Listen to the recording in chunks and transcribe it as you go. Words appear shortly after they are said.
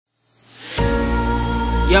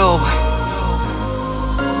Yo,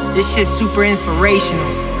 this shit's super inspirational.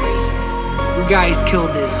 You guys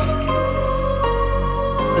killed this.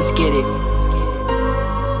 Let's get it.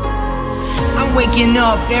 I'm waking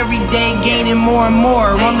up every day, gaining more and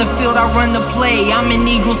more. On the field, I run the play. I'm an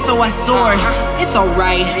eagle, so I soar. It's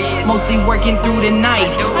alright, mostly working through the night.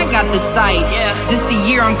 I got the sight. This the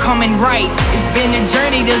year I'm coming right. It's been a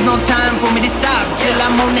journey, there's no time for me to stop till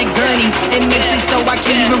I'm on that gurney. It makes it so I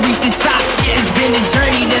can't even reach the top. It's been a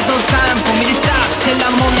journey, there's no time for me to stop till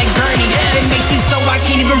I'm on that gurney. It makes it so I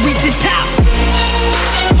can't even reach the top.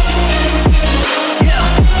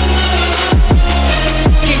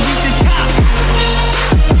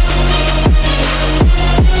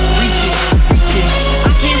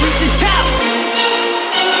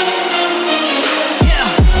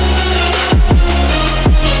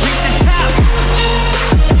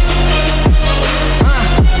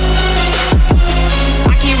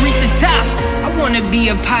 Be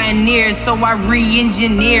a pioneer, so I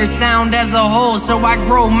re-engineer sound as a whole, so I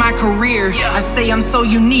grow my career. I say I'm so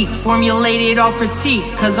unique, formulated off critique,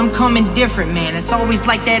 cause I'm coming different, man. It's always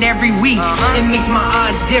like that every week. It makes my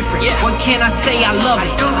odds different. What can I say? I love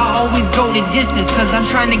it. I always go the distance, cause I'm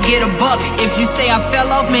trying to get above it. If you say I fell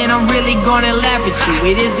off, man, I'm really gonna laugh at you.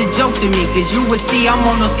 It is a joke to me, cause you will see I'm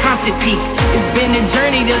on those constant peaks. It's been a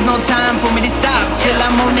journey, there's no time for me to stop till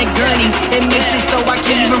I'm on that gurney. It makes it so I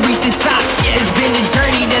can't even reach the top. It's been a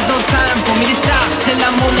journey, there's no time for me to stop till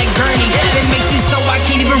I'm on that gurney. It makes it so I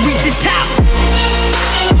can't even reach the top.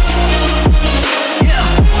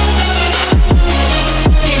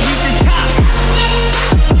 Can't reach the top.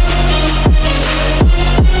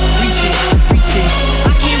 Reach it, reach it.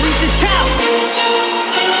 I can't reach the top.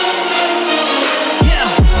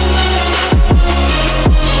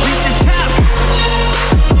 Reach the top.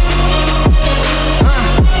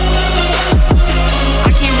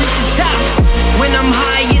 I can't reach the top. When I'm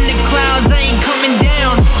high in the clouds, I ain't coming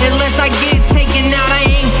down. Unless I get taken out, I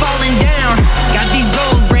ain't falling down. Got these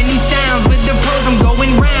goals, brand new sounds. With the pros, I'm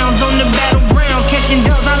going rounds on the battlegrounds. Catching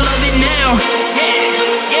dubs, I love it now.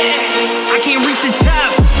 I can't reach the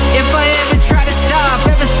top. If I ever try to stop,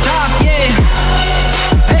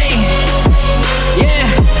 hey,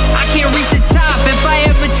 I can't reach the top if I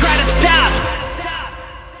ever try to stop.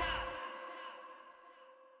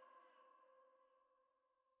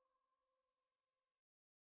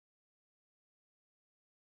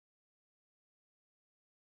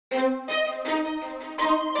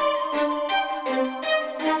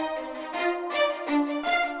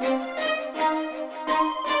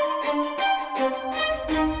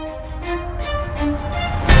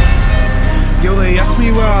 Yo, they asked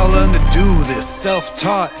me where I learned to do this.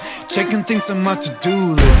 Self-taught, checking things on my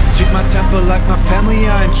to-do list. Treat my temper like my family,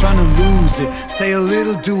 I ain't trying to lose it. Say a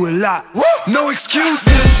little, do a lot. No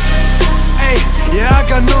excuses. Hey, yeah, I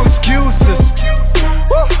got no excuses.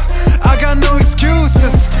 Woo. I got no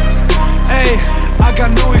excuses. Hey, I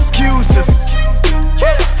got no excuses.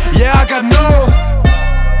 Yeah, I got no.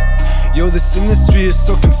 Yo, this industry is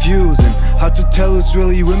so confusing. Hard to tell who's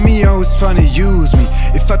really with me or who's trying to use me.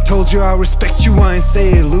 If I told you I respect you, I ain't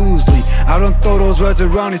say it loosely. I don't throw those words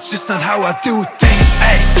around, it's just not how I do things.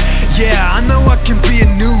 Hey, yeah, I know I can be a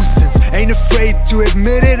nuisance. Ain't afraid to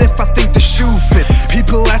admit it if I think the shoe fits.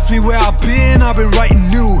 People ask me where I've been writing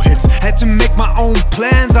new hits. Had to make my own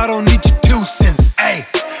plans, I don't need your 2 cents. Hey,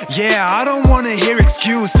 yeah, I don't wanna hear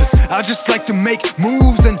excuses. I just like to make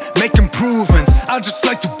moves and make improvements. I just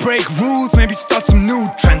like to break rules, maybe start some new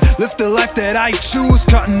trends. Live the life that I choose,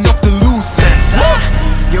 cutting off the loose ends.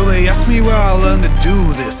 Yo, they asked me where I learned to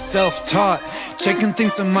do this. Self-taught, checking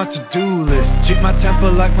things on my to-do list. Treat my temper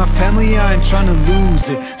like my family, I ain't trying to lose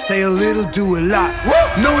it. Say a little, do a lot.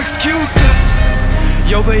 No excuses.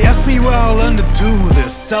 Yo, they asked me where I learned to do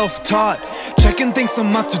this. Self-taught, checking things on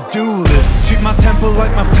my to-do list. Treat my temper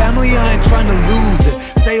like my family, I ain't trying to lose it.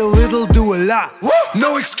 Say a little, do a lot.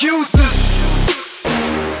 No excuses.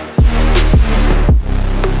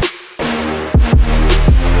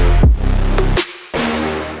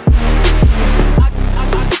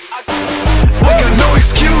 I got no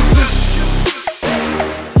excuses.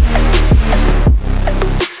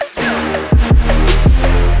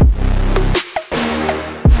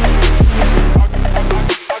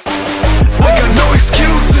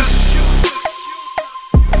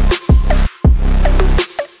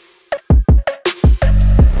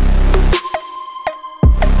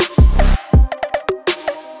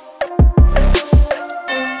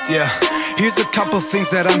 Yeah, here's a couple things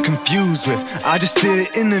that I'm confused with. I just did an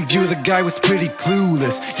interview, the guy was pretty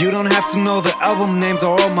clueless. You don't have to know the album names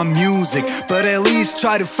or all my music, but at least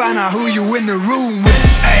try to find out who you in the room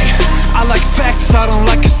with. Ay, I like facts, I don't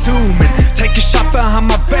like assuming. Take a shot behind behind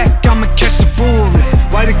my back, I'ma catch the bullets.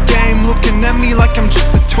 Why the game looking at me like I'm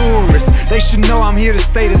just a tourist? They should know I'm here to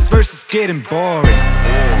stay, this verse is getting boring.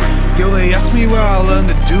 Yo, they ask me where I learned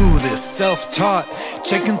to do this. Self-taught,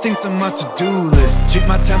 checking things on my to-do list. Treat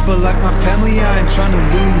my temper like my family, I ain't trying to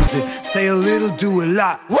lose it. Say a little, do a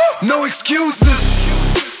lot, no excuses.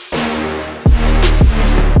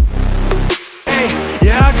 Hey,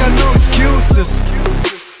 yeah, I got no excuses.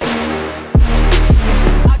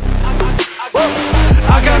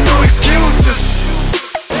 I got no excuses.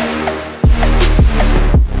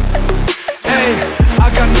 Hey,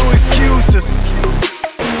 I got no excuses.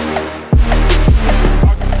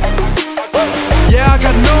 Yeah, I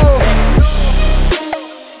got no.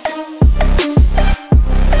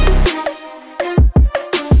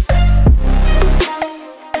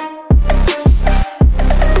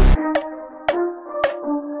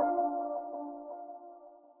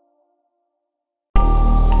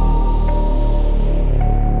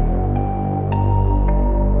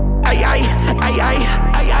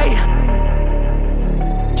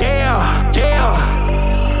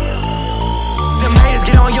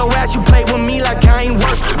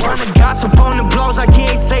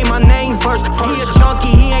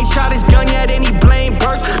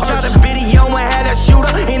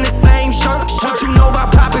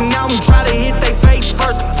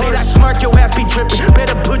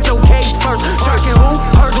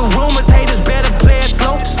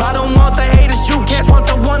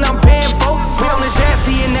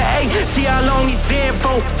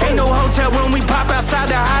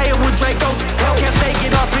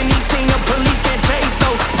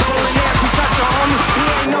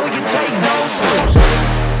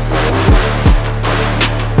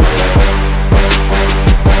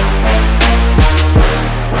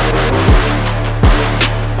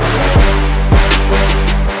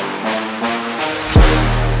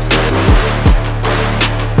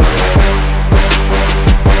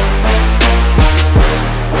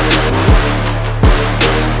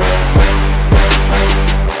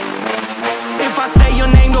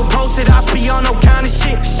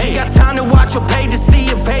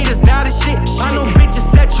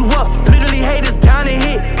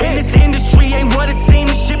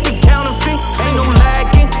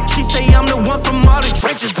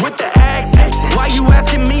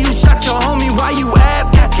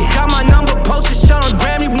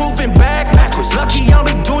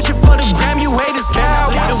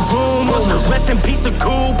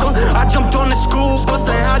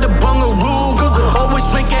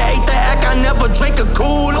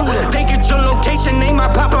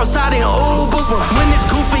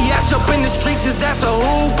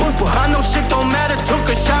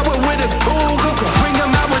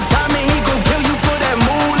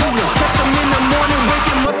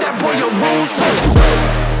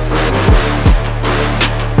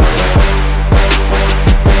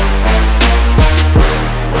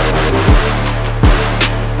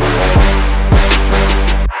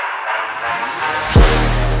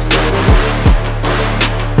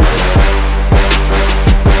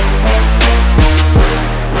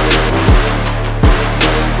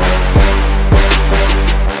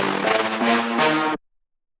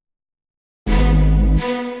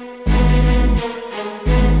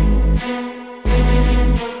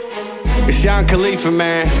 Khalifa,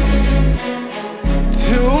 man.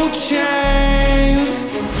 2 chains.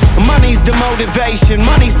 Money's the motivation,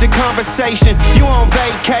 money's the conversation. You on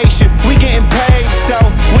vacation, we getting paid, so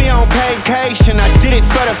we on vacation. I did it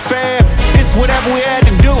for the fam, it's whatever we had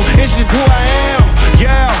to do, it's just who I am.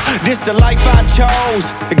 Yeah, this the life I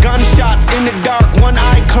chose. The gunshots in the dark, one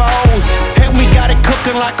eye closed, and we got it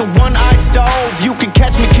cooking like a one-eyed stove. You can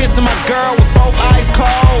catch me kissing my girl with both eyes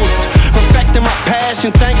closed. Perfecting my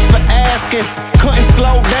passion, thanks for asking. Couldn't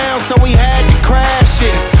slow down, so we had to crash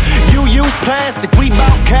it. You use plastic, we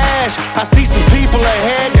bout cash. I see some people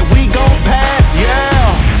ahead that we gon' pass,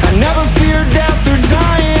 yeah. I never fear death or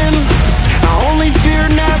dying, I only fear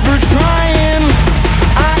never trying.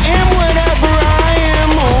 I am whatever I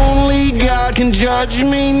am, only God can judge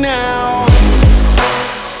me now.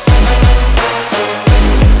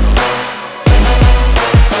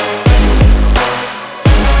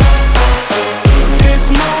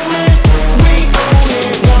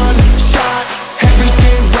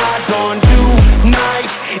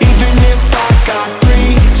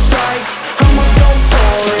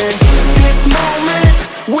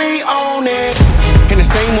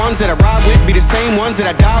 That I ride with be the same ones that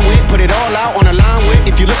I die with. Put it all out on the line with.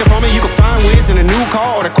 If you looking for me, you can find Wiz in a new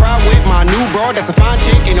car or the crowd with. My new broad, that's a fine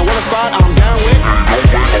chick in the Water Squad, I'm down with.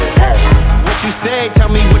 What you say,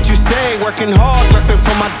 tell me what you say. Working hard, repping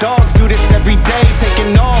for my dogs, do this every day.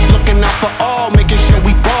 Taking off, looking out for all, making sure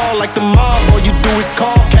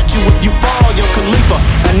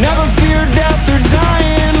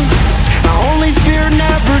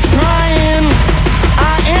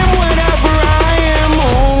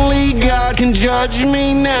can judge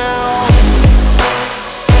me now.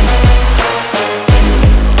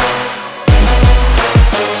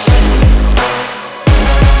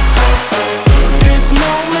 This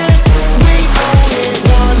moment, we own it.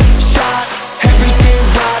 One shot, everything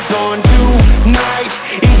rides on tonight.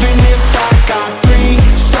 Even if I got 3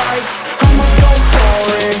 strikes, I'ma go for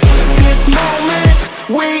it. This moment,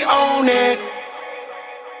 we own it.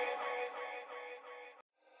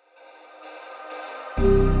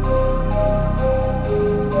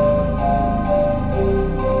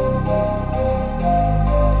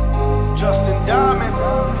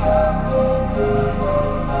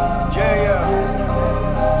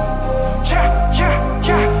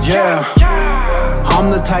 I'm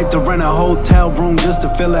the type to rent a hotel room just to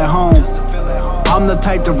feel at home. I'm the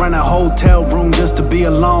type to rent a hotel room just to be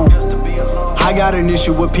alone. I got an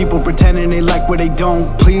issue with people pretending they like what they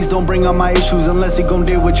don't. Please don't bring up my issues unless you gon'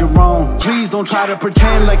 deal with your own. Please don't try to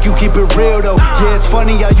pretend like you keep it real though. Yeah, it's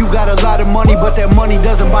funny how you got a lot of money, but that money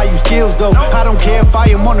doesn't buy you skills though. I don't care if I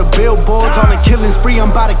am on the billboards, on a killing spree,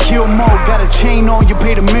 I'm about to kill more. Got a chain on, you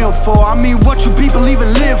paid a meal for. I mean, what you people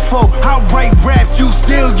even live for? I write raps, you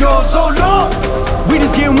steal yours, oh Lord. We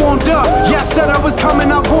just getting warmed up. Yeah, I said I was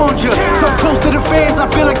coming, I warned you. So close to the fans, I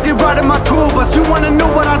feel like they're riding my tour bus. You wanna know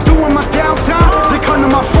what I do in my downtime? They come to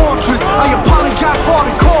my fortress. I apologize for all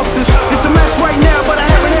the corpses. It's a mess right now, but I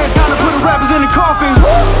haven't had time to put the rappers in the coffins.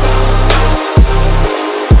 Woo!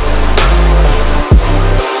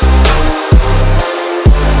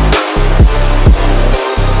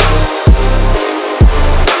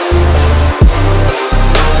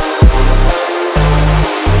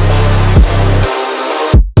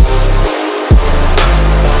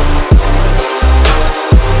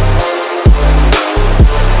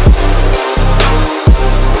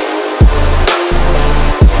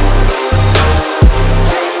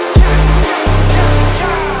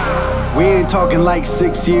 Talking like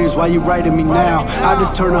 6 years, why you writing me now? I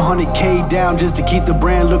just turned 100K down just to keep the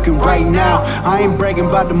brand looking right now. I ain't bragging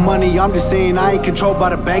about the money, I'm just saying I ain't controlled by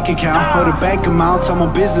the bank account or the bank amounts. I'm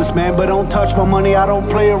a businessman, but don't touch my money, I don't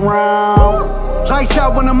play around. Lights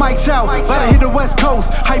out when the mic's out, about to hit the West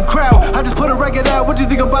Coast, hype crowd. I just put a record out, what you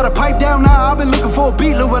think about a pipe down? Nah, I've been looking for a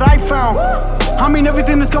beat, look what I found. I mean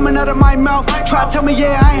everything that's coming out of my mouth. Try to tell me,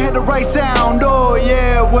 yeah, I ain't had the right sound. Oh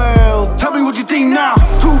yeah, well, tell me what you think now.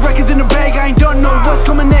 2 records in the bag, I ain't done no. What's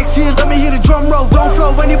coming next year? Let me hear the drum roll. Don't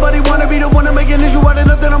flow, anybody wanna be the one to make an issue out of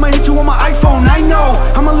nothing? I'ma hit you on my iPhone. I know,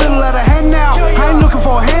 I'm a little out of hand now. I ain't looking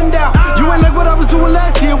for a handout. You ain't like what I was doing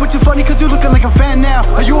last year, which is funny cause you looking like a fan now.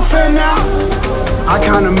 Are you a fan now? I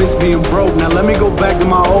kinda miss being broke, now let me go back to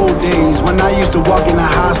my old days when I used to walk into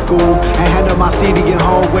high school and hand up my CD in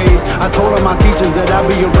hallways. I told all my teachers that I'd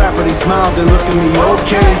be a rapper, they smiled and looked at me,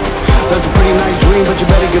 okay. That's a pretty nice dream, but you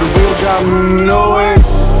better get a real job, no way.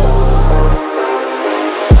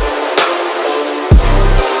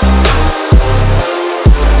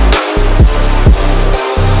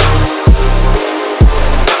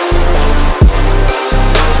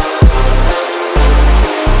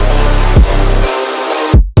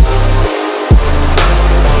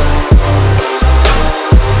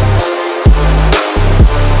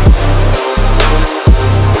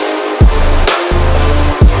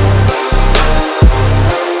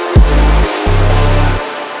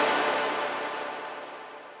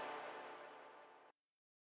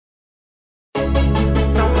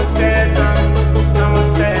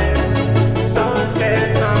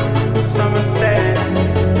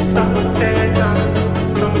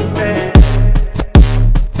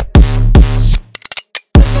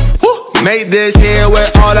 Made this here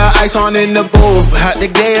with all the ice on in the booth. Had the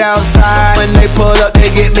gate outside, when they pull up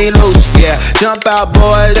they get me loose. Yeah, jump out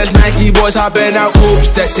boys, that's Nike boys hopping out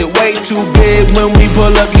hoops. That shit way too big, when we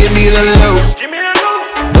pull up give me the loot.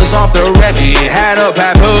 Was off the record, had up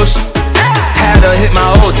papoose. Had to hit my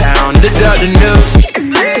old town, deduct the news.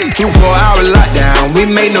 2 4-hour lockdown, we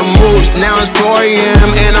made no moves. Now it's 4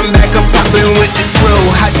 AM and I'm back up popping with the crew.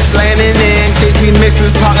 I just landing in, take me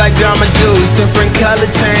mixes pop like Jamba Juice. Different color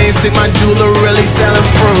chains, think my jeweler really selling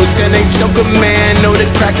fruits. And they joke a man, know the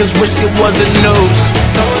crackers wish it wasn't news.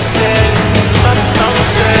 Someone said, someone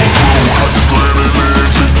said, I just landed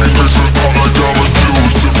in, take me mixes pop like Jamba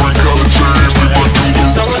Juice. Different color chains, think my jeweler.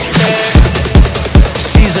 Someone said,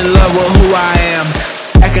 she's in love with who I am.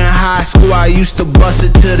 Back in high school, I used to bust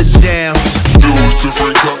it to the jam.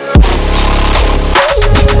 Different color.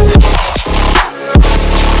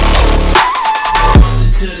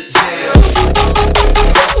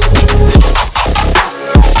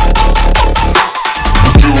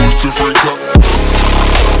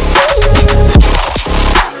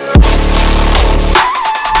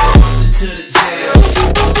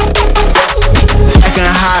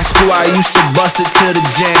 high school, I used to bust it to the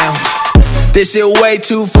jam. This shit way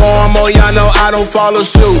too formal, y'all know I don't follow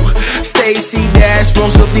suit. Stacy Dash,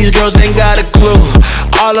 most of these girls ain't got a clue.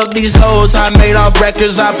 All of these hoes I made off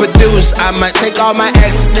records I produce. I might take all my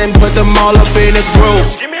exes and put them all up in a group.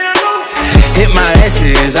 Hit my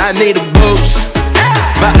S's, I need a boost.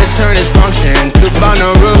 About to turn this function to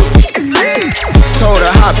Bonnaroo. Told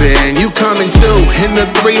her hop in, you coming too. In the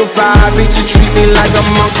 305, bitches treat me like I'm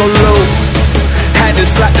Uncle Lou. Had to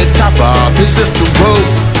slap the top off, it's just the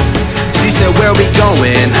roof. She said, where we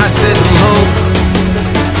going? I said the moon.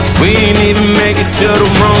 We ain't even make it to the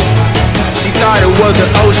moon. She thought it was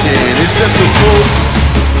an ocean, it's just a pool.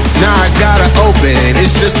 Now I gotta open,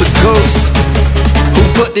 it's just a goose. Who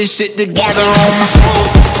put this shit together on my phone?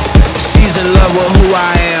 She's in love with who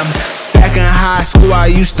I am. Back in high school, I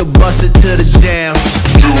used to bust it to the jam.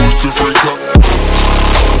 Used to freak up.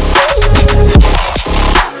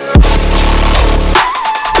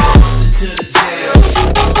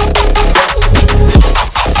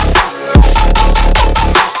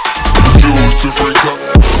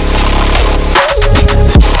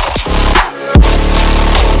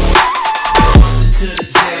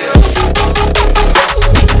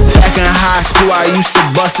 High school, I used to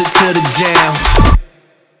bust it to the jam.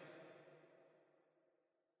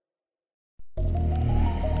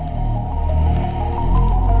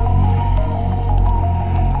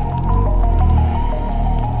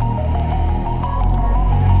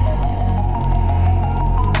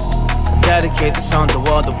 Dedicate this song to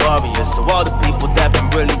all the warriors, to all the people that been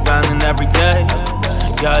really grinding every day.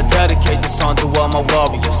 Yeah, I dedicate this song to all my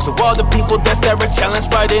warriors, to all the people that stare a challenge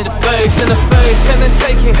right in the face, and then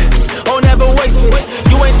take it, oh never waste it.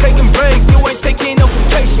 You ain't taking breaks, you ain't taking no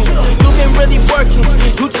vacation. You been really working,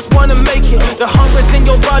 you just wanna make it. The hunger's in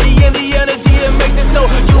your body and the energy it makes it. So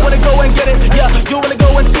you wanna go and get it, yeah, you wanna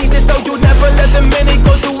go and seize it. So you never let the minute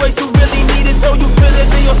go through waste you really need it. So you feel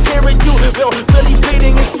it in your spirit, you feel really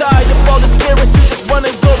bleeding inside of all the spirits. You just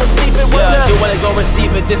wanna go receive it. Yeah, you wanna go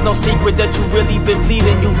receive it. There's no secret that you really been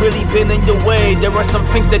bleeding. You really been in your way. There are some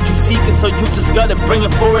things that you seeking, so you just gotta bring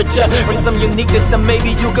it for it. Yeah, bring some uniqueness and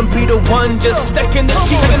maybe you can be the one. Just stacking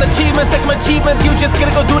achievements, stacking achievements. You just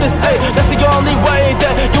gotta go do this. Hey, that's the only way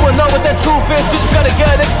that you will know what that truth is. You just gotta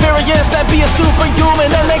get experience and be a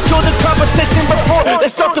superhuman and then kill the competition before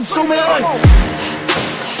they start consuming.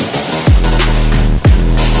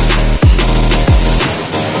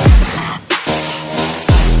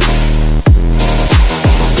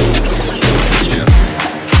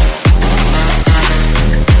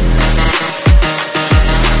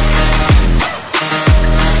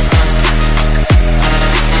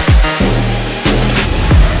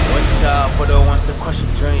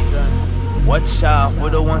 Watch out for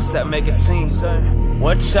the ones that make it seem.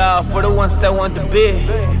 Watch out for the ones that want the big.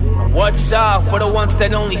 Watch out for the ones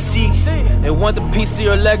that only see. They want a piece of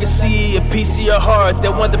your legacy, a piece of your heart. They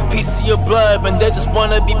want a piece of your blood, and they just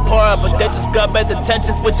wanna be part. But they just got bad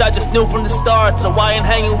intentions, which I just knew from the start. So I ain't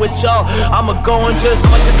hanging with y'all. I'ma go and just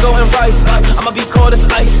go and rise. I'ma be cold as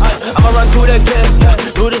ice. I'ma run through that game,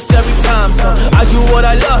 do this every time. So I do what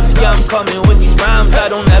I love. Yeah, I'm coming with these rhymes. I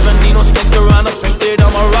don't ever need no snakes around. I think that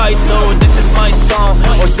I'm alright. So this is my song,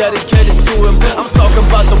 or dedicated to him. I'm talking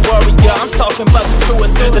about the warrior. I'm talking about the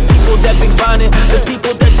truest. The people that been grinding, the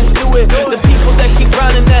people that just do it, the people that keep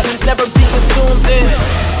grinding that never be consumed in.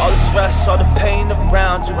 All the stress, all the pain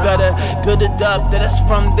around, you gotta build it up, that it's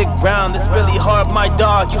from the ground. It's really hard, my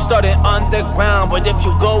dog, you started underground, but if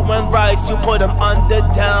you go and rise, you put them under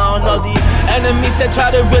down. All the enemies that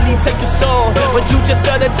try to really take your soul, but you just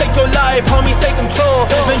gotta take your life, homie, take control.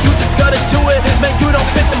 Man, you just gotta do it, man, you don't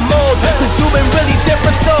fit the mold, cause you've been really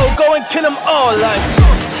different, so go and kill them all like.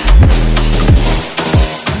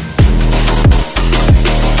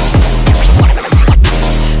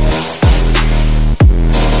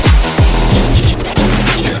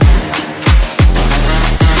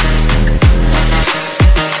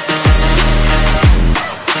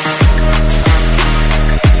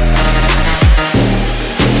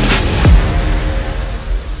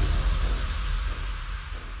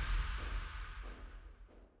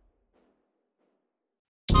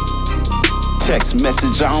 Text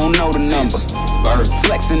message, I don't know the number.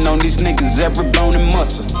 Flexing on these niggas, every bone and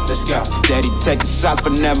muscle. Let's go. Steady taking shots,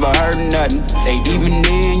 but never heard nothing. Even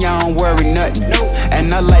then, y'all don't worry nothing.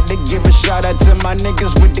 And I like to give a shout out to my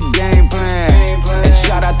niggas with the game plan. And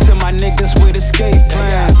shout out to my niggas with escape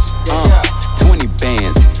plans. 20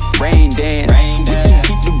 bands, rain dance. We can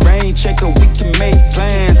keep the rain check or we can make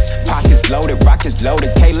plans. Pockets loaded, rockets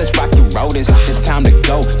loaded. K, let's rock and roll this. It's time to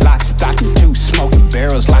go. Lock, stock, and two smoking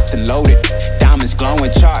barrels locked and loaded. Diamonds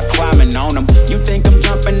glowing, chart climbing on them. You think I'm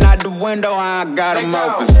jumping out the window, I got them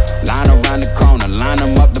open. Line around the corner, line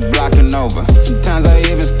them up the block and over. Sometimes I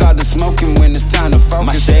even start to smoking when it's time to focus.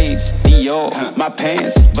 My shades, Dior, my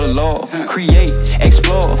pants, velour. Create,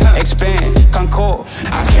 explore, expand, concord.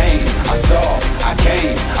 I came, I saw, I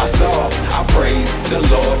came, I saw. I praise the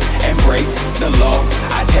Lord and break the law.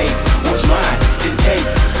 I take what's mine, then take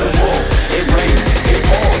some more. It rains, it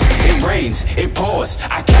pours, it rains, it pours.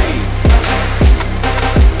 I came.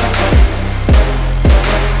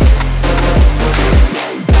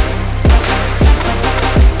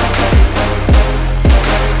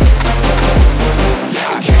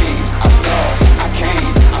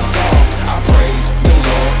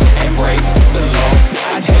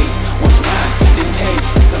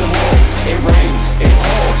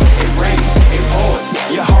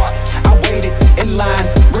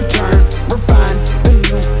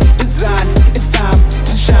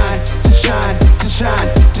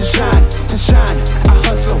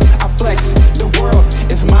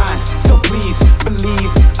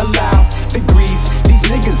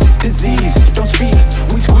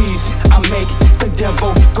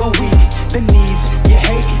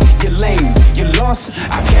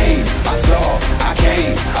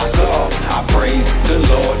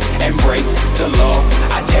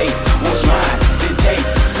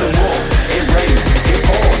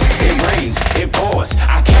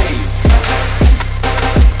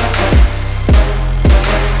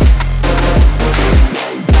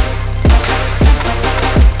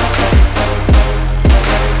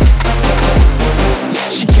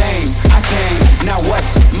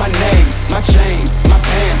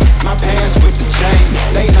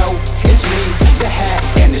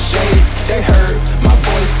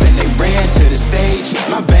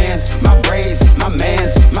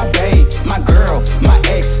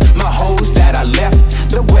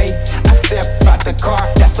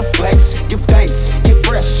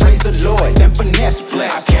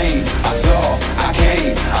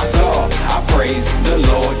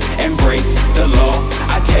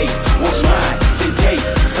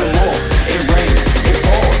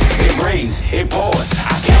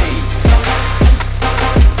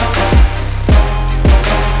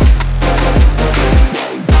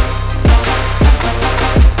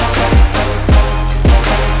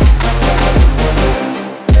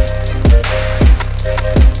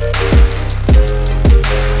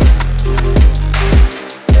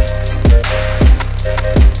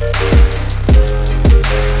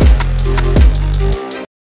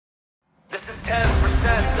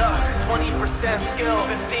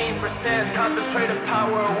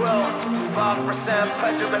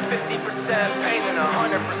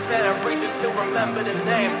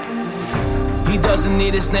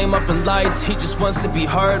 He just wants to be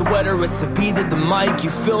heard, whether it's the beat of the mic. You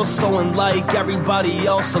feel so unlike everybody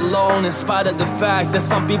else alone, in spite of the fact that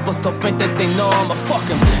some people still think that they know him. But fuck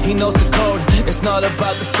him, he knows the code. It's not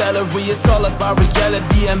about the salary, it's all about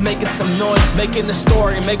reality and making some noise, making the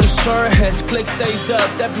story, making sure his click stays up.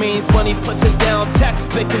 That means when he puts it down, text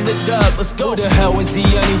picking the dub. Let's go. Who the hell is he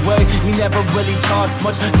anyway? He never really talks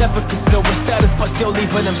much, never concealed with status, but still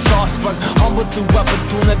leaving him sauce-struck. Humble to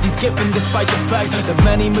opportunities given, despite the fact that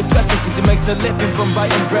many reject him, cause he makes a living from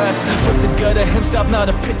writing brass. Put together himself, not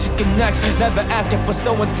a picture connects. Never asking for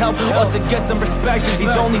someone's help or to get some respect.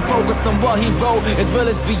 He's only focused on what he wrote, as well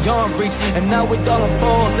as beyond reach. And now it all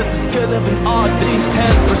unfolds as the skill of an artist. He's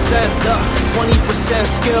 10% luck, 20%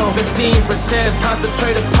 skill, 15%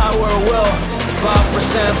 concentrated power of will,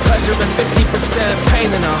 5% pleasure and 50% pain,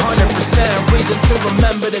 and 100% reason to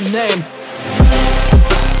remember the name.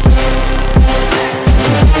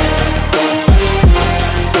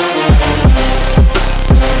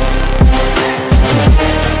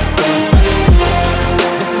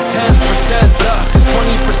 This is 10% luck,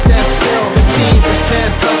 20% skill, 15%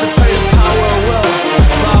 concentrated power of will,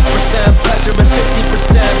 5% pleasure and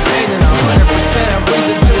 50% pain, and 100%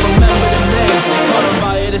 reason to remember the name. Caught him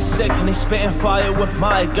by it is sick and he's spitting fire with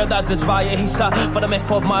my gut out the dryer. He's hot, but I'm in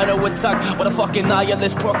for minor attack. What a fucking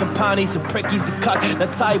nihilist, porcupine, he's a prick, he's a cock. The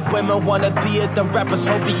type women wanna be it, the rappers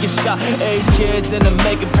hope he gets shot. 8 years in the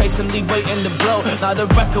making, patiently waiting to blow. Now the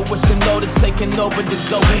record with your notice taking over the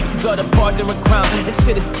globe. He's got a partner in crime, his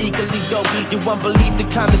shit is equally dope. You won't believe the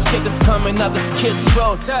kind of shit that's coming out this kid's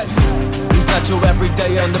throat. He's not your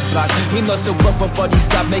everyday on the block. He knows the work, but he's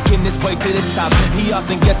got making his way to the top. He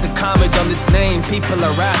often gets a comment on his name. People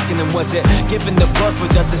are asking him, was it given the birth,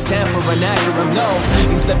 or does it stand for an acronym? No,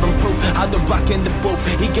 he's living proof how to rock in the booth.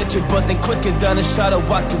 He gets you buzzing quicker than a shot of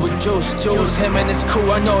vodka with juice. Him and his crew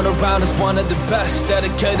are known around as one of the best.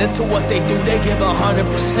 Dedicated to what they do, they give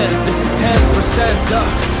 100%. This is 10% luck,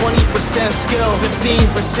 20% skill,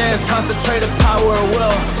 15% concentrated power of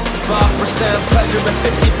will, 5% pleasure and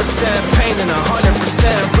 50% pain and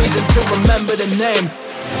 100% reason to remember the name.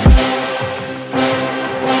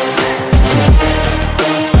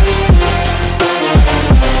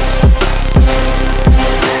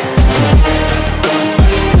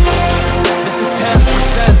 This is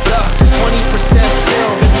 10% luck, 20%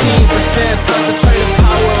 skill, 15% concentrated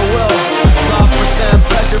power of will, 5%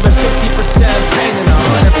 pleasure and 50% pain and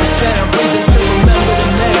 100% reason to remember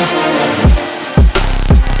the name.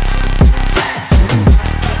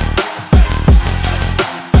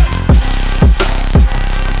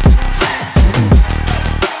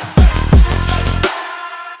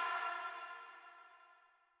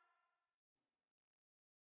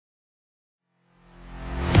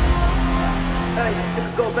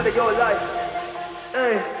 Better your life.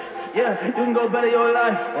 Hey, yeah, you can go better your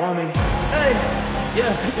life on me. Hey,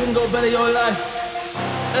 yeah, you can go better your life.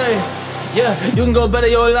 Hey, yeah, you can go better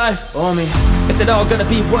your life on me. Is it all gonna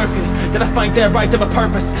be worth it? Did I find that right of a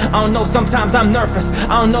purpose? I don't know, sometimes I'm nervous.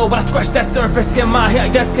 I don't know, but I scratch that surface in my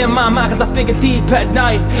head, that's in my mind, cause I think it deep at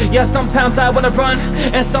night. Yeah, sometimes I wanna run,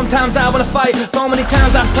 and sometimes I wanna fight. So many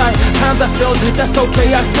times I've tried, times I failed, that's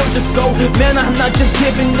okay, I still just go. Man, I'm not just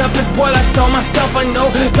giving up, it's what I tell myself I know.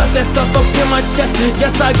 Got that stuff up in my chest,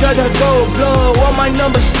 yes I gotta go. Blow all my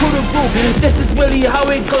numbers to the roof, this is really how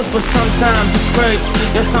it goes. But sometimes it's crazy,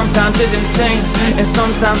 yeah, sometimes it's insane. And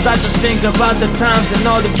sometimes I just think about the times and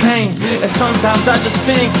all the pain. And sometimes I just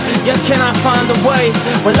think, yeah, can I find a way?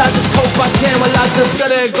 Well, I just hope I can. Well, I just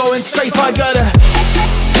gotta go and strafe, I gotta.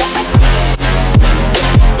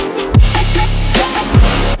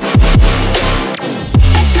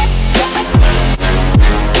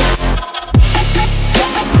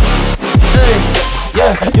 Hey,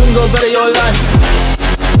 yeah, you can go better your life.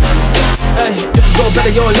 Hey, you can go better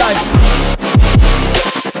your life.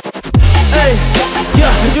 Hey,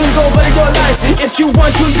 yeah, you can go better your life. If you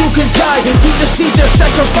want to, you can try. You just need to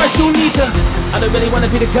sacrifice, you need to. I don't really wanna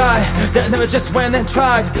be the guy that never just went and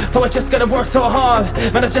tried. So I just gotta work so hard,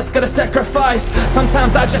 man, I just gotta sacrifice.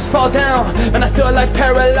 Sometimes I just fall down, and I feel like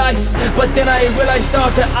paralyzed. But then I realized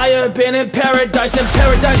that I have been in paradise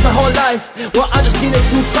my whole life. Well, I just needed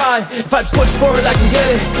to try. If I push forward, I can get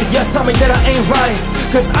it. Yeah, tell me that I ain't right,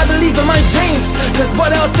 cause I believe in my dreams. Cause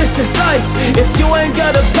what else is this life? If you ain't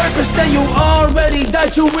got a purpose, then you already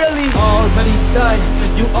died. You really already died.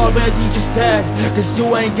 You already just dead. Cause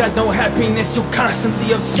you ain't got no happiness, you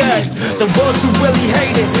constantly upset. The world you really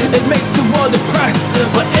hate it, it makes you all depressed.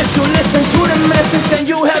 But if you listen to the message, then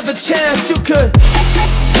you have a chance, you could.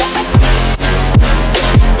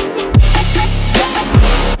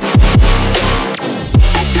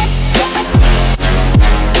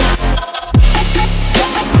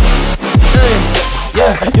 Hey,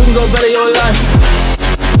 yeah, you can go better your life.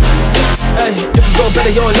 Hey, you can go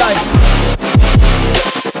better your life.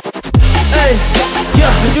 Hey,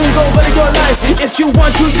 yeah, you can go better your life. If you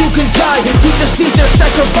want to, you can try. You just need to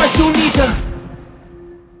sacrifice, you need to.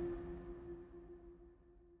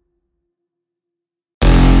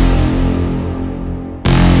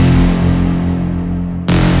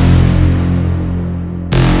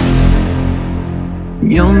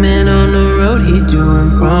 Your man on the road, he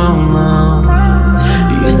doing promo.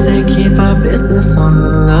 You said keep our business on the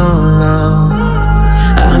low, low.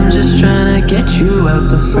 I'm just tryna get you out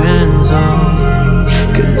the friend zone,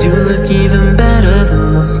 cause you look even better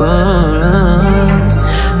than the photos.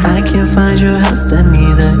 I can't find your house, send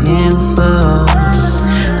me the info.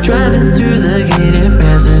 Driving through the gated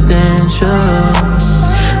residential,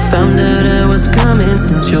 found out I was coming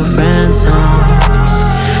since your friend's home.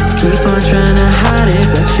 Keep on tryna hide it,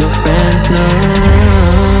 but your friends know.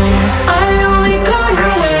 I only call you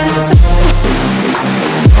when it's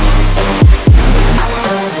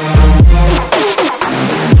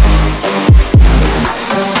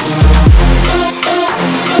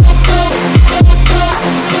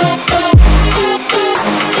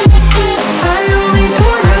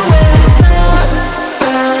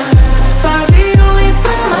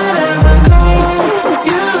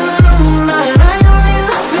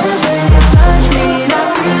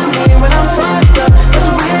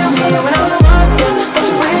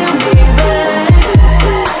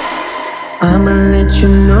you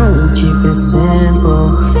know, keep it simple.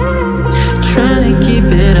 Trying to keep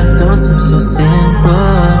it up don't seem so simple.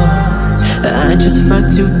 I just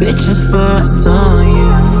fucked 2 bitches before I saw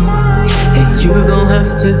you, and you gon'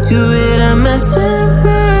 have to do it at my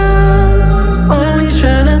tempo. Only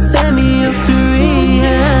tryna set me up to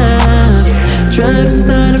rehab. Trying to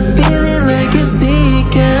start a feeling like it's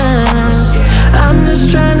decaf. I'm just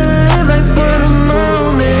tryna live life for the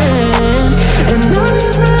moment, and all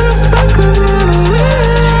these motherfuckers run away.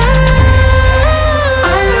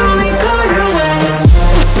 I only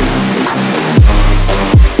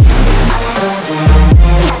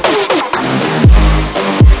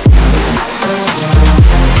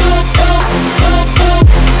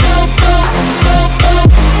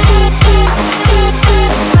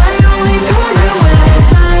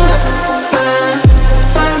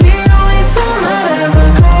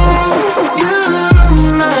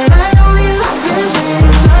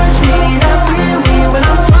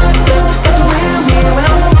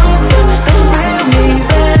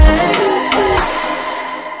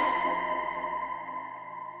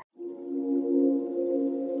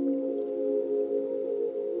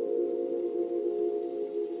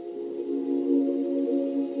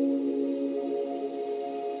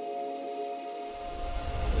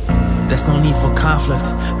There's no need for conflict,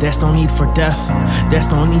 there's no need for death. There's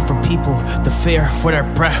no need for people to fear for their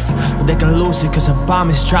breath. But they can lose it cause a bomb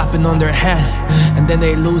is dropping on their head. And then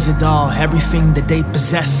they lose it all, everything that they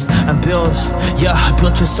possess. And build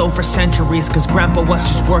your soul for centuries. Cause grandpa was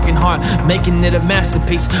just working hard, making it a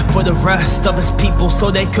masterpiece for the rest of his people,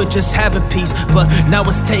 so they could just have a peace. But now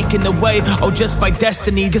it's taken away, just by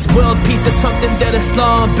destiny. Cause world peace is something that has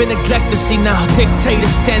long been neglected. See now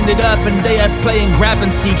dictators stand it up and they are playing grab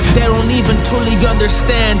and seek. They don't even truly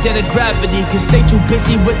understand their gravity, cause they too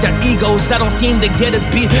busy with their egos. I don't seem to get a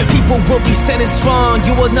beat. People will be standing strong,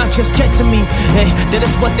 you will not just get to me. Hey, that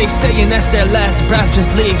is what they say and that's their last breath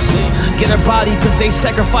just leaves. Get a body cause they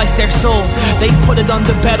sacrifice their soul. They put it on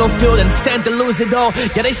the battlefield and stand to lose it all.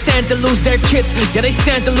 Yeah, they stand to lose their kids. Yeah, they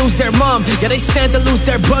stand to lose their mom. Yeah, they stand to lose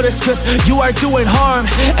their brothers. Cause you are doing harm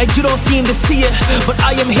and you don't seem to see it. But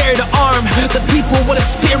I am here to arm the people with a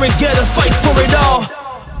spirit, yeah, to fight for it all.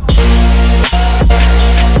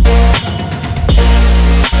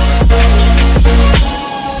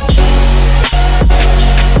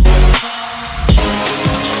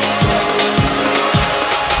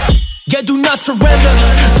 Yeah, do not surrender,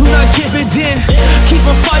 do not give it in. Keep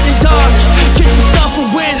on fighting, dog, get yourself a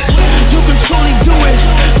win. You can truly do it,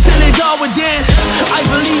 feel it all within. I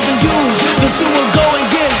believe in you, cause you will go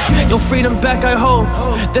and get your freedom back, I hope.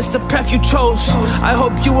 That's the path you chose. I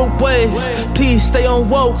hope you awake, please stay on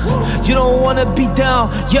woke. You don't wanna be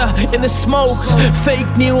down, yeah, in the smoke. Fake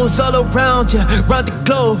news all around, yeah, around the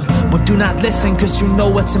globe. But do not listen, cause you know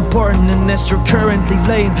what's important. Unless you're currently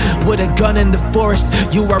laying with a gun in the forest.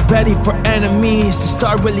 You are ready for enemies to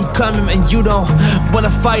start really coming. And you don't wanna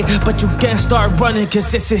fight, but you can't start running. Cause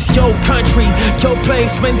this is your country, your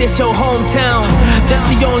place, man, this your hometown. That's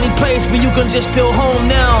the only place where you can just feel home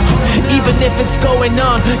now. Even if it's going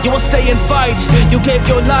on, you will stay and fight. You gave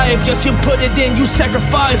your life, yes, you put it in, you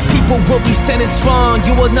sacrifice. People will be standing strong,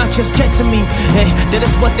 you will not just get to me. Hey, that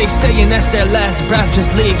is what they say and that's their last breath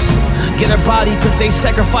just leaves. Get a body cause they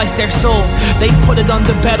sacrifice their soul. They put it on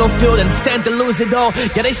the battlefield and stand to lose it all.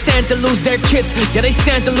 Yeah, they stand to lose their kids. Yeah, they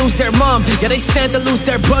stand to lose their mom. Yeah, they stand to lose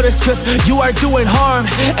their brothers. Cause you are doing harm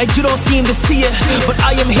and you don't seem to see it. But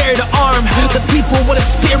I am here to arm the people with a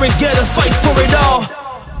spirit, yeah, to fight for it all.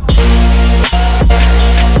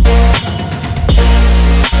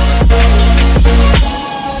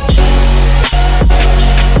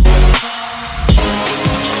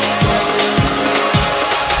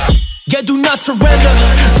 Yeah, do not surrender,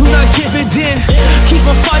 do not give it in. Keep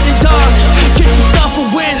on fighting, dog, get yourself a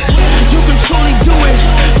win. You can truly do it,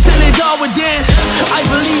 feel it all within. I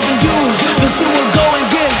believe in you, cause you will go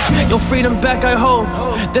and get your freedom back, I hope.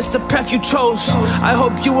 That's the path you chose. I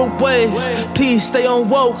hope you awake, please stay on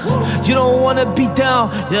woke. You don't wanna be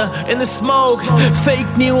down, yeah, in the smoke.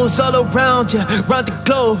 Fake news all around, yeah, around the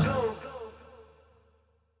globe.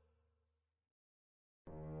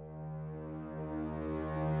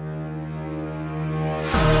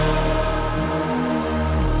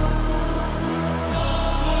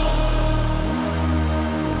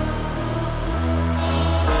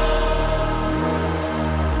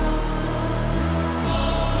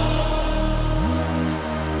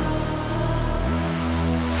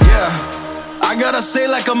 I gotta say,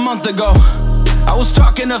 like a month ago, I was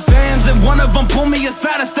talking to fans and one of them pulled me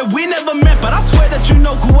aside and said we never met, but I swear that you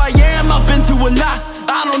know who I am. I've been through a lot,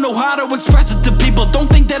 I don't know how to express it to people. Don't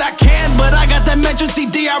think that I can, but I got that mention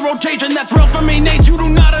CDI rotation that's real for me. Nate, you do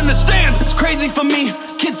not understand, it's crazy for me.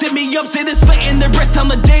 Kids hit me up, say this slating their wrists on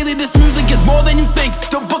the daily. This music is more than you think,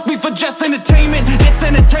 don't book me for just entertainment. It's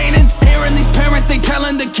entertaining, hearing these parents, they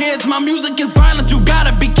telling the kids my music is violent. You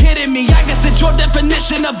gotta be kidding me. I guess it's your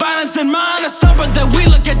definition of violence and mine, or something that we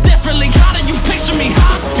look at differently. How do you picture me,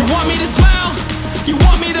 huh? You want me to smile? You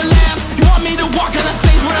want me to laugh? You want me to walk on the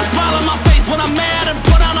stage with a smile on my face when I'm mad and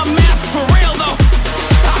put on a mask? For real though,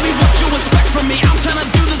 I'll be what you expect from me. I'm trying to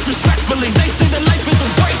do this respectfully. They say that life is a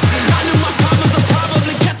race, I knew my problems would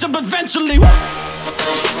probably catch up eventually.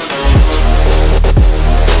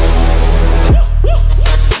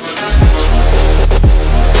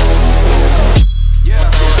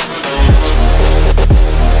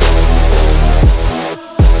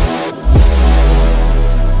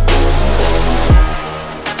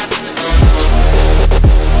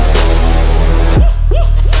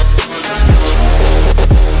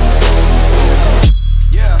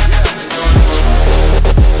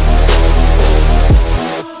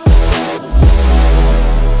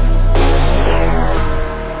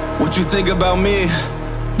 What you think about me?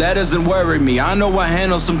 That doesn't worry me. I know I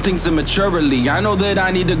handle some things immaturely. I know that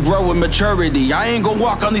I need to grow in maturity. I ain't gonna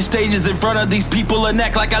walk on these stages in front of these people and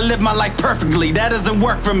act like I live my life perfectly. That doesn't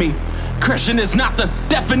work for me. Christian is not the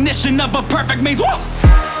definition of a perfect maze. Woo!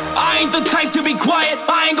 I ain't the type to be quiet.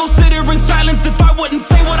 I ain't gon' sit here in silence if I wouldn't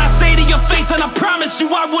say what I say to your face. And I promise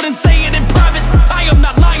you I wouldn't say it in private. I am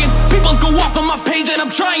not lying. People go off on my page and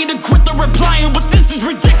I'm trying to quit the replying, but this is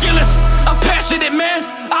ridiculous. I'm passionate, man.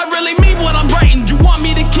 I really mean what I'm writing. You want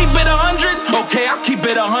me to keep it 100? Okay, I'll keep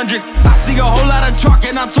it 100. I see a whole lot of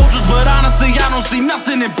chalking on socials, but honestly I don't see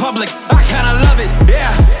nothing in public. I kinda love it,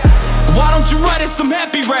 yeah. Why don't you write us some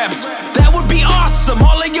happy raps? That would be awesome.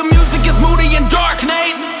 All of your music is moody and dark,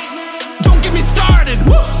 Nate. Don't get me started.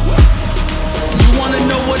 Woo! You wanna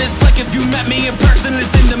know what it's like if you met me in person?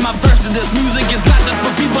 Listen to my verses. This music is not just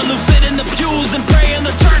for people who sit in the pews and pray in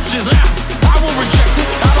the churches. I will reject it.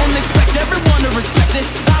 I don't expect everyone to respect it.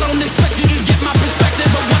 I don't expect you to get my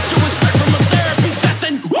perspective, but what you expect from a therapy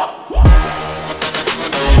session? Woo!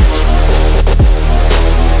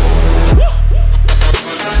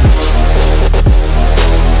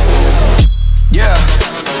 Yeah.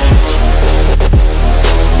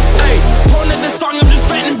 Hey, point of this song I'm just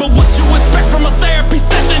venting, but what you expect from a therapy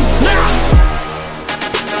session? Nah.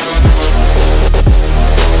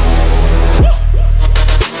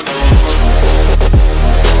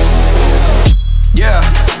 Yeah.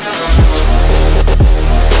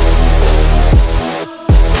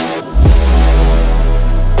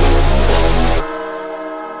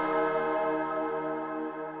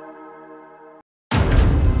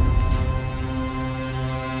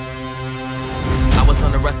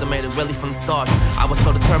 Underestimated really from the start. I was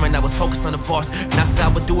so determined, I was focused on the bars, and I said I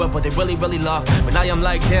would do it, but they really laughed. But now I'm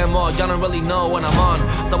like, damn, y'all don't really know what I'm on,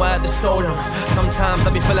 so I had to show them. Sometimes I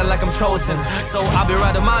be feeling like I'm chosen, so I'll be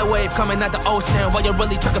riding my wave, coming at the ocean, while you're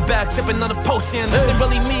really trucking back, sipping on the potion. This ain't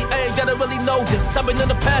really me, ayy, gotta really know this. I've been on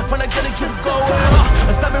the path when I really keep going.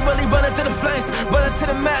 I've been really running to the flames, running to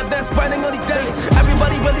the mad man, grinding on these days.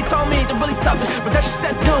 Everybody really told me to really stop it, but that just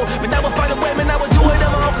said no. But now we'll find a way, man, I would do it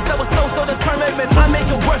on my own, cause I was so determined, man. I make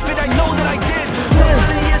it worth it, I know that I did. So it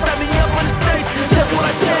really is, I be up on the stage. That's what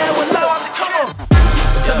I said, well now I'm the kid.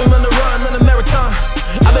 Cause I've been on the run, on the marathon.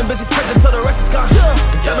 I've been busy spreading till the rest is gone.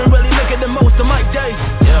 Cause I've been really making the most of my days.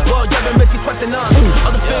 Well, you've been busy stressing on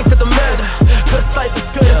all the things that don't matter. Cause life is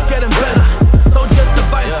good, it's getting better. So just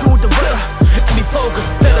survive through the weather and be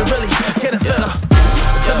focused instead of really getting better.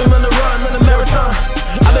 Cause I've been on the run, on the marathon.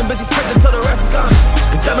 I've been busy spreading till the rest is gone.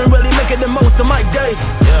 Cause I've been really making the most of my days.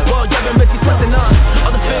 Well, you've been busy stressing on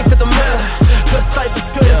all the things that don't matter. Cause life is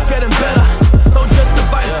good, it's getting better. So just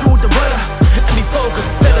survive through the weather and be focused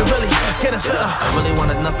instead of really getting better. I really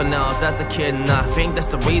wanted nothing else as a kid, and I think that's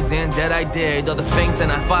the reason that I did all the things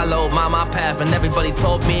that I followed my path. And everybody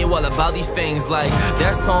told me all about these things, like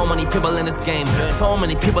there's so many people in this game, so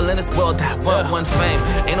many people in this world that want fame.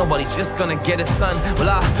 Ain't nobody's just gonna get it, son.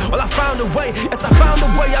 Well I found a way, yes I found a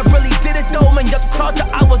way. I really did it though, man. You just thought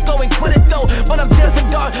that I was going quit it though, but I'm dancing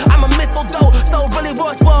dark, I'm a missile though. So really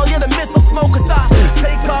watch well, you're the missile smoke, cause I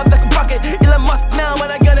take off like a rocket. Elon Musk now,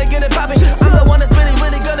 and I gotta get it poppin'. I'm the one that's really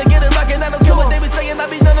gonna get it rockin'. I don't care what they be saying, I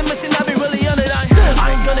be on a mission, I be really on it.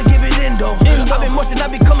 I ain't gonna give it in though. I be motion, I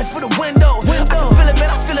be coming through the window. I can feel it,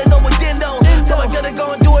 man, I feel it though within though. So I gotta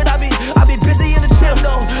go and do it, I be busy in the gym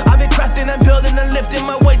though. I be crafting and building and lifting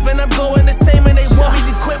my weights, man, I'm going the same. And they want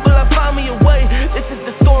me to quit, but I found me a way. This is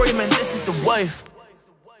the story, man, this is the wave.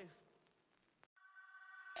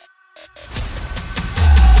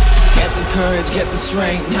 Courage, get the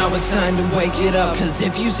strength, now it's time to wake it up. Cause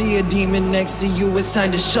if you see a demon next to you, it's time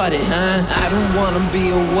to shut it, huh? I don't wanna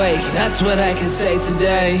be awake, that's what I can say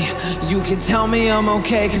today. You can tell me I'm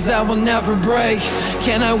okay, cause I will never break.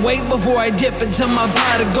 Can I wait before I dip into my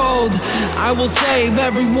pot of gold? I will save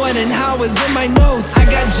everyone and how is in my notes. I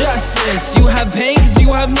got justice, you have pain cause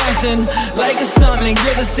you have nothing. Like a stomach,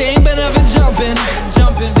 you're the same but never jumping.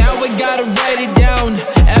 Now I gotta write it down,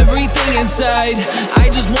 everything inside. I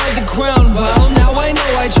just want the crown. Well, now I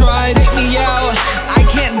know I tried. Take me out, I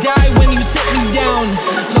can't die when you sit me down.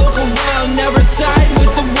 Look around, never side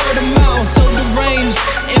with the word of mouth. So deranged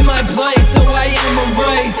in my place, so I am a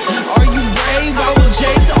wraith. Are you brave? I will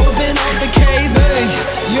chase, open up the case. Hey,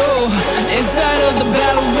 yo, inside of the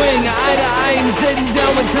battle ring, eye to eye, I'm sitting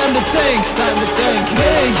down with time to think.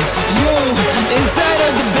 Hey, yo, inside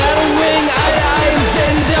of the battle ring, eye to eye, I'm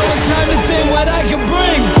sitting down with time to think what I can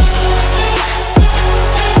bring.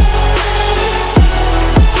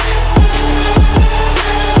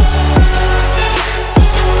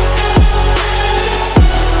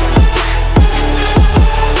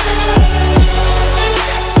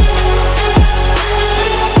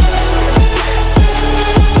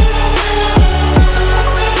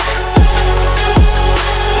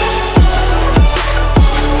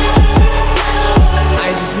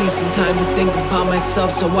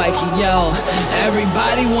 myself so I can yell.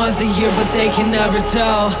 Everybody wants to hear but they can never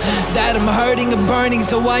tell that I'm hurting and burning,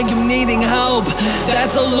 so I am needing help.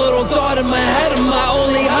 That's a little thought in my head of my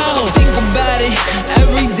only hope. Think about it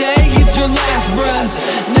every day, it's your last breath.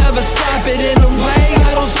 Never stop it in a way,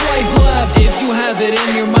 I don't swipe left. If you have it in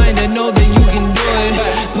your mind, I know that you can do it.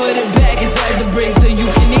 Put it back inside the break so you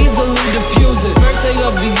can easily diffuse it. First day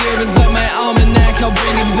of the year is like my almanac, I'll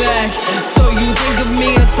bring it back. So you think of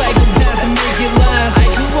me a psychopath and make it last. I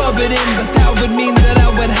can rub it in, but that would mean that I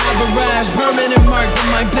would have a rash. Permanent marks in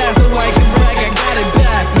my past so I can brag, I got it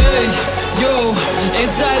back. Hey, yo,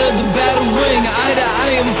 inside of the battle ring, eye to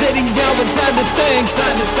eye, I'm sitting down with time to think.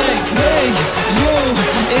 Hey, yo,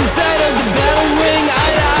 inside of the battle ring,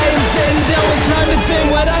 eye to eye, I'm sitting down with time to think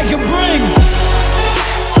what I can bring.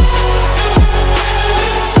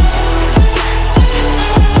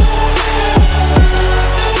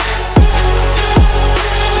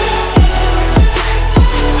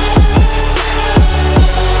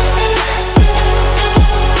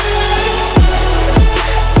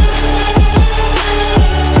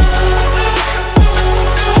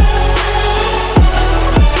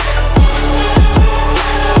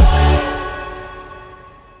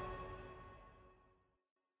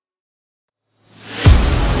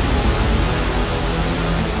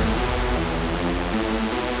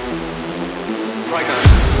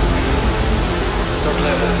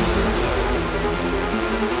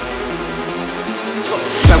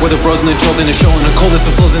 With the bros and the Choirdon is showing the coldest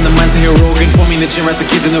of flows in the minds of heroic, informing the gym rats, the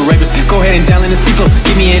kids and the rapers. Go ahead and dial in the Sicko.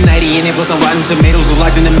 Give me a 90 and it plus I'm rotten tomatoes. Was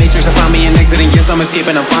locked in the matrix, I found me an exit, and yes I'm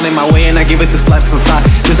escaping. I'm finding my way and I give it the slaps of thought.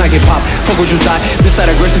 Does not get pop, fuck what you thought. This side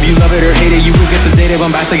aggressive, you love it or hate it. You will get sedated,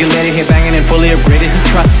 bombastic and let it hit banging and fully upgraded.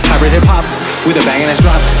 Try hybrid hip hop with a bang and ass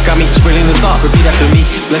drop. Got me spilling the salt, repeat after me.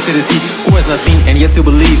 Blessed is he who has not seen and yet still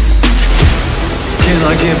believes. Can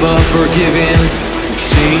I give up or give in?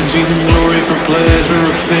 Exchanging glory for pleasure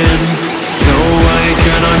of sin. No, I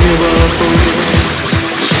cannot give up or give in.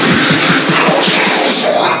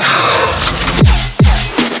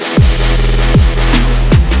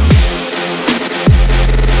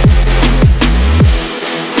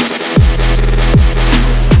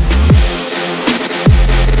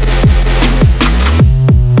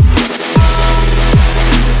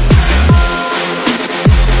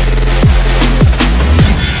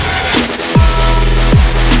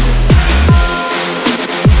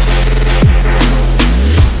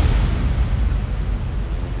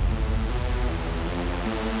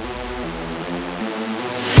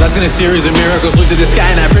 In a series of miracles, looked at the sky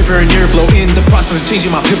and I pray for a near flow. In the process of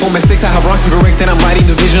changing my pitfall mistakes, I have wrongs to correct, and I'm writing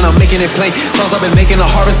the vision, I'm making it plain. Songs I've been making, a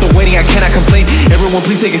harvest of waiting, I cannot complain. Everyone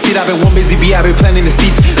please take a seat, I've been one busy bee, I've been planting the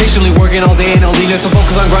seeds. Patiently working all day and all leaning, so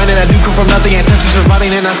focus on grinding. I do come from nothing, and attempts to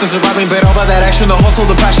surviving and not still surviving. But all about that action, the hustle,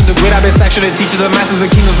 the passion, the grit I've been sanctioned. It teaches the masses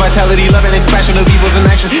the kingdom's vitality, love and expansion of evils in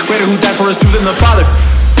action. Greater who died for us, truth than the Father.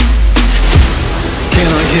 Can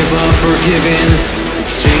I give up or give in?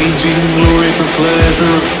 Exchanging glory for pleasure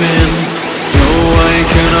of sin. No, I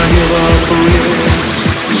cannot give up or give in.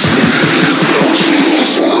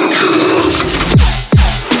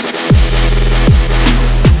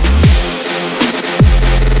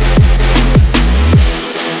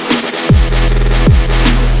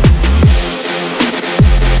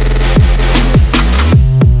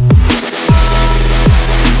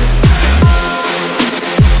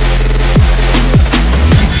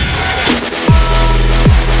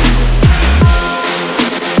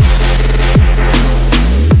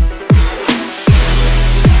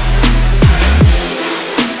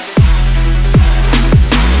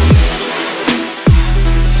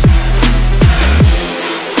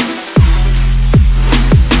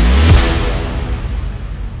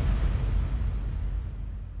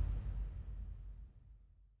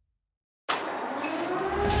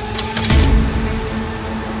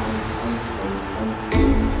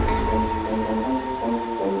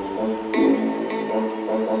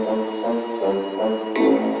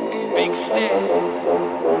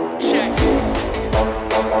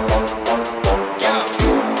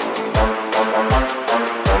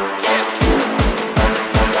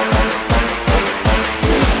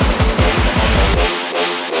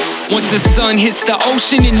 Once the sun hits the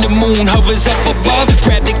ocean and the moon hovers up above,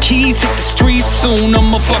 grab the keys, hit the streets soon,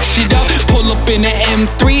 I'ma fuck shit up. Pull up in the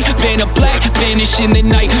M3, van of black, vanish in the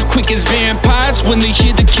night, quick as vampires when they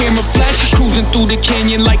hear the camera flash. Cruising through the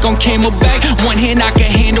canyon like on Camelback, one hand I can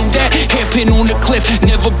handle that, hairpin on the cliff,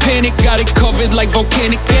 never panic, got it covered like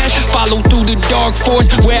volcanic ash. Follow through the dark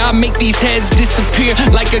forest where I make these heads disappear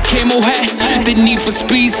like a camel hat. The need for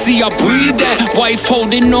speed, see I breathe that, wife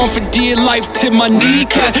holding on for dear life to my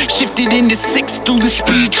kneecap. Shifted Shifted into 6 through the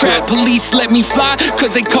speed trap. Police let me fly,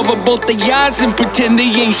 cause they cover both the eyes and pretend they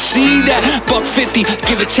ain't see that. $150,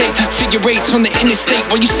 give or take, figure eights on the interstate.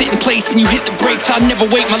 While you sit in place and you hit the brakes, I never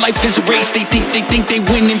wait, my life is a race. They think they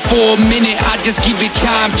winning for a minute, I just give it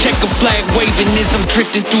time. Check a flag waving as I'm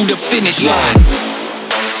drifting through the finish line.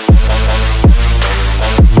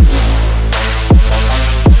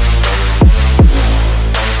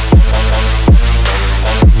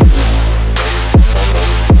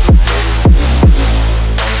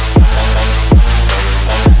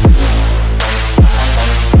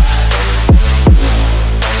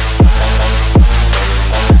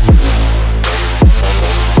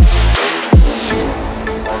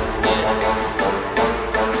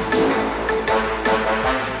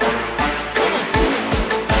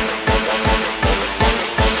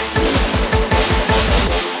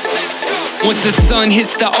 Once the sun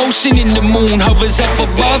hits the ocean and the moon hovers up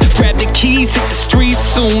above, grab the keys, hit the streets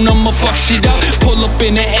soon, I'ma fuck shit up. Pull up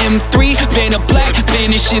in the M3, van of black,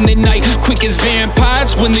 vanish in the night, quick as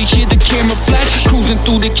vampires when they hear the camera flash. Cruising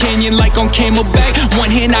through the canyon like on Camelback,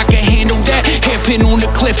 one hand I can handle that, hairpin on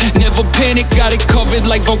the cliff, never panic, got it covered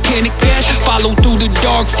like volcanic ash. Follow through the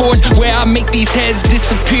dark forest where I make these heads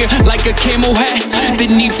disappear like a camel hat.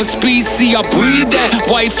 The need for speed, see I breathe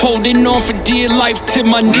that, wife holding on for dear life to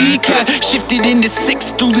my kneecap. Shifted into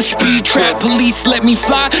 6 through the speed trap. Police let me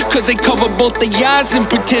fly, cause they cover both the eyes and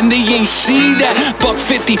pretend they ain't see that.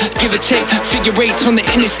 $150, give or take, figure eights on the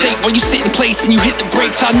interstate. While you sit in place and you hit the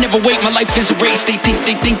brakes, I never wait, my life is a race. They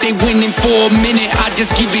think they winning for a minute, I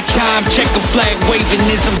just give it time. Check a flag waving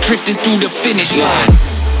as I'm drifting through the finish line.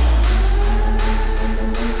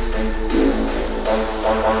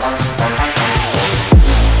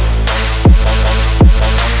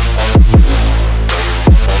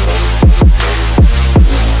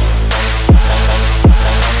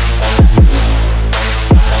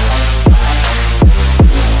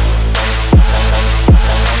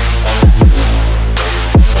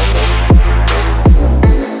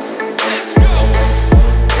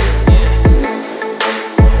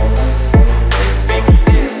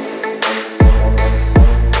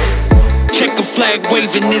 Flag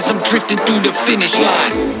waving as I'm drifting through the finish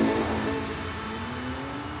line.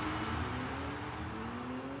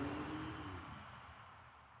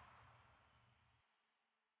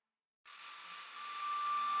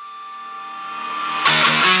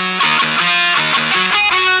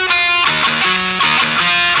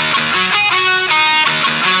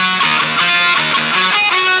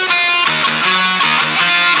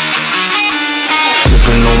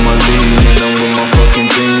 Sipping on my lean and I'm with my fucking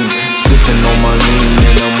team. Sipping on my lean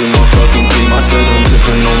and I'm with my fucking team. I said I'm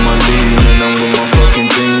sipping on my lean and I'm with my fucking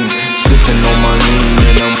team. Sipping on my lean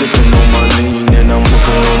and I'm sipping on my lean and I'm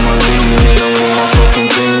sipping on my lean and I'm with my fucking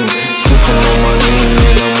team. Sipping on my lean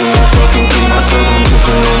and I'm with my fucking team. I said I'm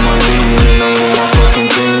sipping on my lean and I'm with my fucking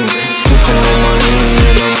team. Sipping on my lean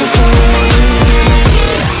and I'm sipping on my lean and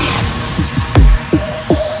I'm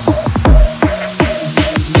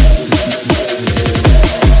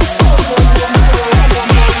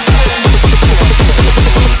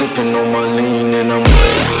sipping on my lean and I'm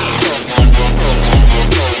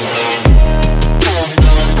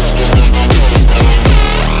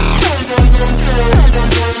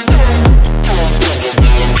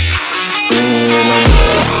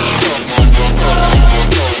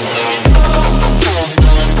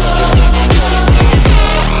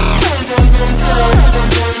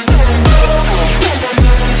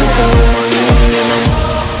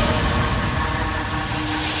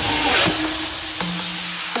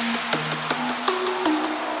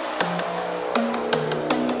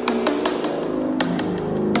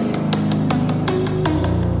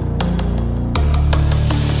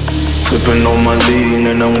sipping on my lean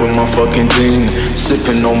and I'm with my fucking team.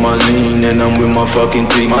 Sipping on my lean and I'm with my fucking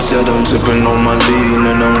team. I said I'm sipping on my lean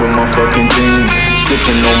and I'm with my fucking team.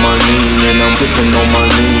 Sipping on my lean and I'm sipping on my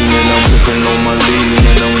lean and I'm sipping on my lean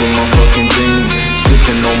and I'm with my fucking team.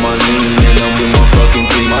 Sipping on my lean and I'm with my fucking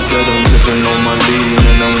team. I said I'm sipping on my lean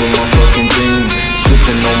and I'm with my fucking team.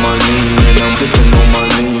 Sipping on my lean and I'm sipping on my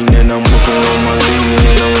lean and I'm sipping on my lean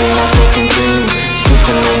and I'm with my fucking team.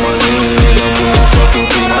 Sipping on my lean and I'm with my fucking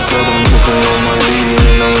team. I said I'm sipping on my lean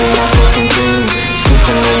and I'm with my fucking team.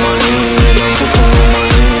 Sipping on my lean and I'm sipping on my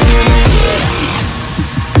lean and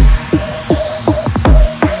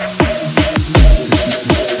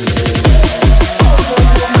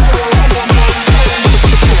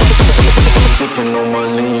I'm sipping on my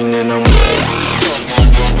lean and I'm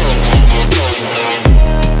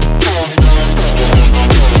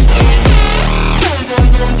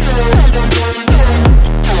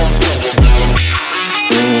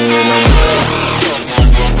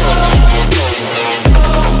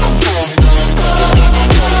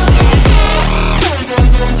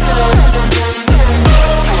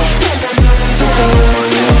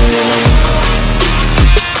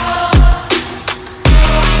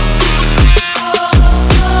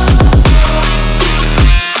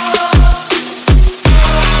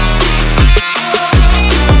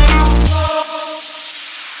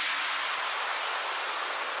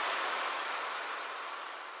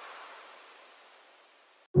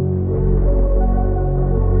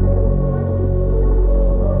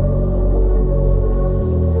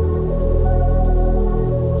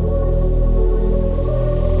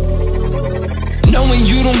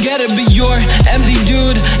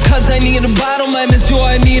I need a bottle, I miss you,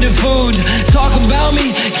 I needed food. Talk about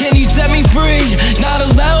me, can you set me free? Not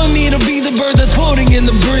allowing me to be the bird that's floating in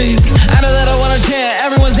the breeze. I know that I wanna chant,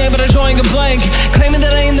 everyone's name but I'm drawing a blank. Claiming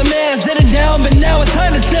that I ain't the man, sitting down, but now it's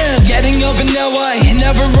time to stand. Getting up and now I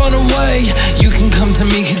never run away. You can come to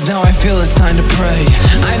me cause now I feel it's time to pray.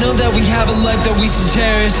 I know that we have a life that we should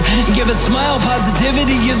cherish. Give a smile,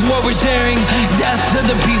 positivity is what we're sharing. Death to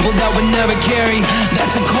the people that would never carry.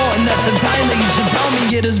 That's a call and that's a time that you should tell me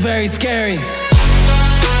it is very scary.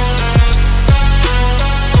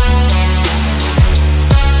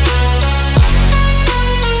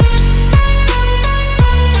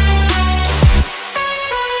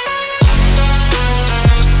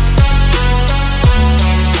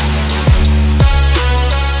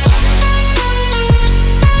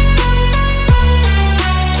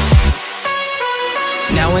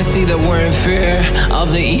 I see that we're in fear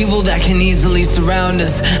of the evil that can easily surround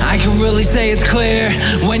us. I can really say it's clear.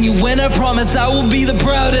 When you win, I promise I will be the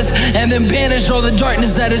proudest, and then banish all the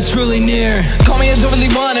darkness that is truly near. Call me as overly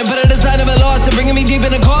wanted, but I decided I lost it. Bringing me deep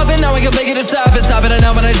in a coffin, now I can beg it to stop it. Stop it, I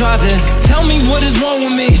know when I dropped it. Tell me what is wrong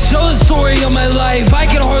with me, show the story of my life. I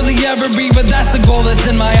can hardly ever be, but that's the goal that's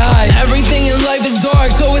in my eye. Everything in life is dark,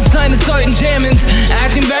 so it's time to start enchantments.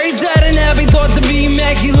 Acting very sad and happy, thought to be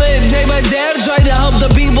immaculate. Day by day I've tried to help the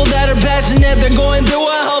people that are passionate. They're going through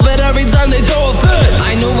a hell, but every time they throw a fit.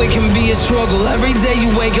 I know it can be a struggle. Every day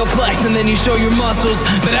you wake up flex and then you show your muscles,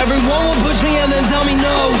 but everyone will push me and then tell me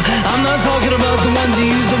no. I'm not talking about the ones who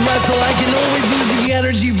use to wrestle. I can always use the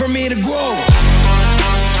energy for me to grow.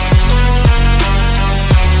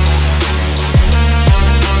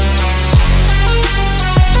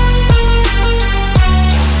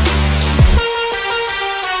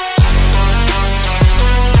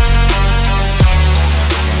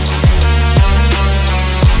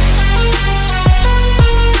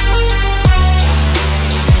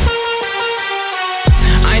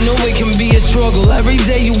 Struggle. Every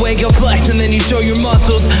day you wake up flex and then you show your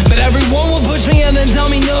muscles, but everyone will push me and then tell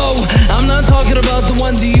me no. I'm not talking about the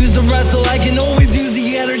ones who use to wrestle. I can always use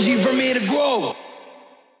the energy for me to grow.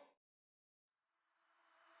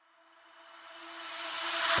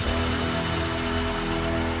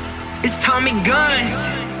 It's Tommygunnz.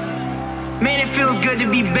 Man, it feels good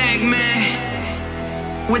to be back,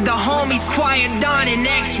 man. With the homies Choirdon and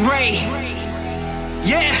X-Ray.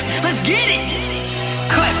 Yeah, let's get it.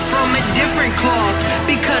 Cut from a different cloth,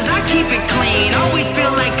 because I keep it clean. Always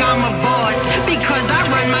feel like I'm a boss, because I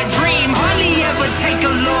run my dream. Hardly ever take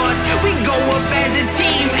a loss. We go up as a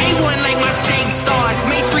team. A1 like my steak sauce.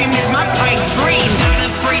 Mainstream is my pipe dream.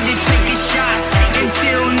 Not afraid to take a shot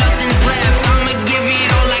until nothing's left. I'ma give it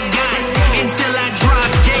all I got until I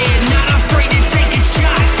drop dead. Not afraid to take a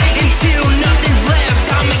shot until nothing's left.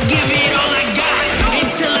 I'ma give it all I got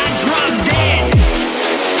until I drop dead.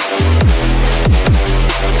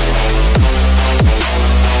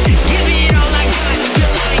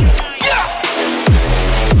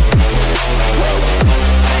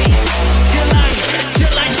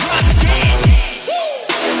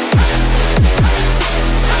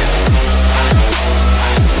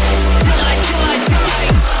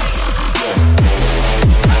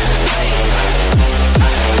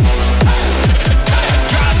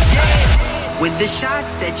 With the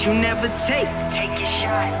shots that you never take a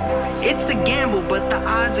shot. It's a gamble, but the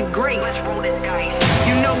odds are great. Let's roll the dice.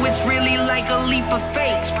 You know it's really like a leap of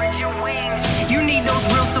faith. Spread your wings. You need those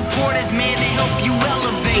real supporters, man, to help you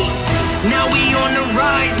elevate. Now we on the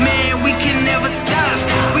rise, man, we can never stop.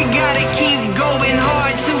 We gotta keep going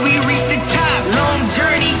hard till we reach the top. Long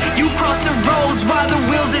journey, you cross the roads while the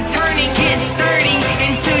wheels are turning.